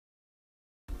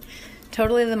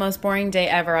Totally the most boring day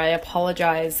ever. I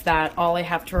apologize that all I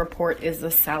have to report is the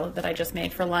salad that I just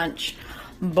made for lunch.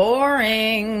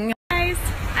 Boring. Guys,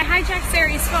 I hijacked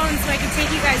Sari's phone so I can take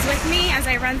you guys with me as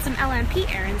I run some LMP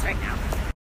errands right now.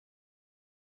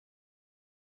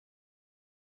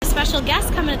 Special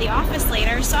guest coming to the office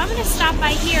later, so I'm going to stop by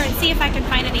here and see if I can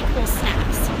find any cool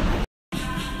snacks.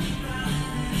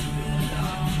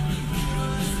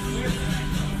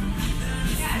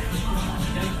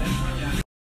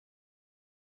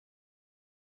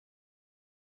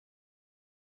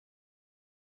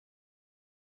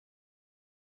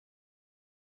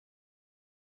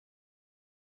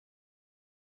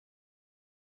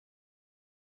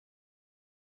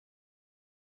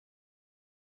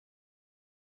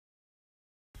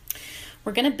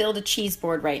 We're going to build a cheese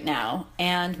board right now,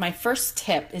 and my first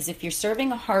tip is if you're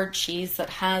serving a hard cheese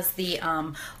that has the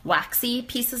waxy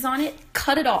pieces on it,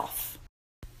 cut it off.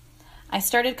 I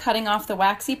started cutting off the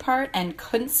waxy part and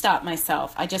couldn't stop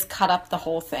myself. I just cut up the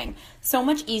whole thing. So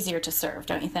much easier to serve,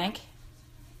 don't you think?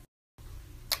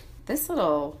 This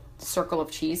little circle of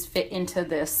cheese fit into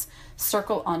this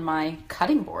circle on my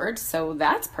cutting board, so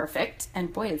that's perfect.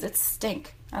 And boy, does it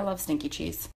stink. I love stinky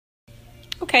cheese.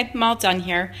 Okay, I'm all done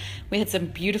here. We had some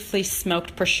beautifully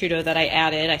smoked prosciutto that I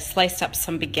added. I sliced up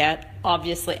some baguette,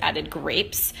 obviously added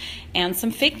grapes, and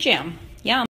some fig jam.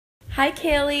 Yum. Hi,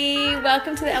 Kaylee. Hi.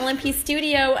 Welcome to the LMP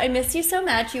studio. I miss you so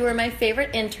much. You were my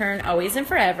favorite intern, always and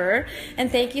forever.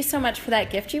 And thank you so much for that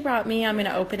gift you brought me. I'm going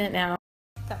to open it now.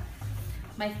 So,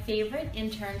 my favorite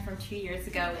intern from 2 years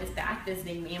ago is back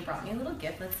visiting me and brought me a little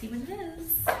gift. Let's see what it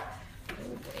is. Oh,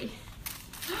 boy.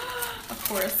 Of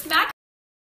course, mac.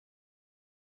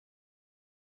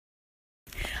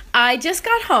 I just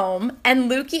got home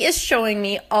and Lukey is showing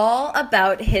me all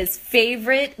about his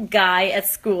favorite guy at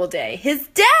school day. His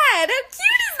dad! How cute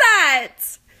is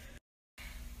that?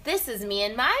 This is me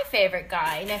and my favorite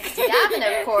guy, next to Gavin,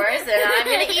 of course, and I'm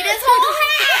going to eat his whole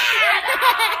head!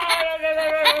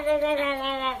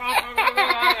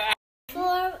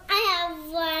 I have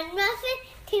 1 muffin,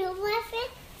 2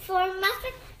 muffins, 4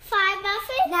 muffins, 5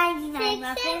 muffins, 99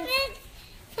 muffins, 6 muffins,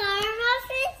 4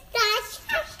 muffins, that's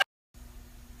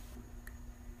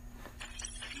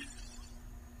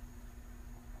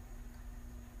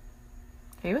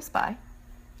Are you a spy?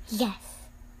 yes.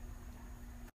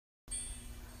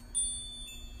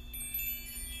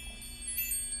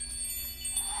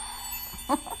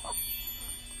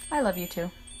 I love you too.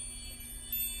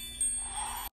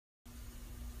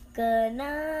 Good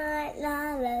night,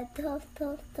 la la, tof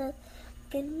tof tof.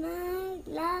 Good night,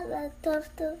 la la, tof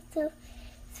tof tof.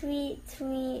 Sweet,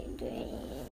 sweet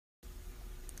dreams.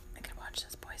 I could watch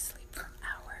this boy sleep for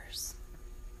hours.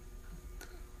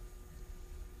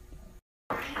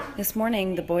 This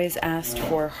morning, the boys asked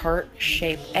for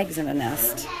heart-shaped eggs in a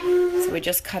nest. So we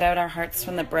just cut out our hearts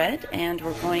from the bread, and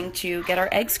we're going to get our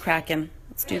eggs cracking.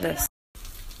 Let's do this.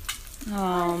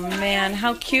 Oh man,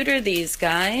 how cute are these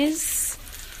guys?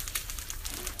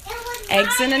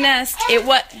 Eggs in a nest. It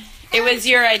was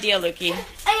your idea, Lukey.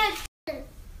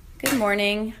 Good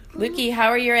morning. Lukey, how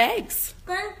are your eggs?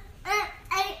 I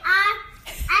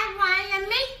want to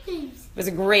make these. It was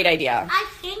a great idea. I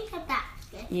think that's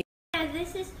good. Yeah,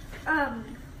 this is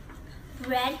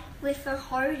bread with a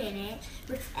heart in it,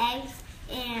 with eggs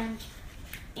and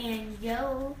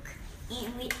yolk,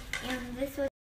 and this was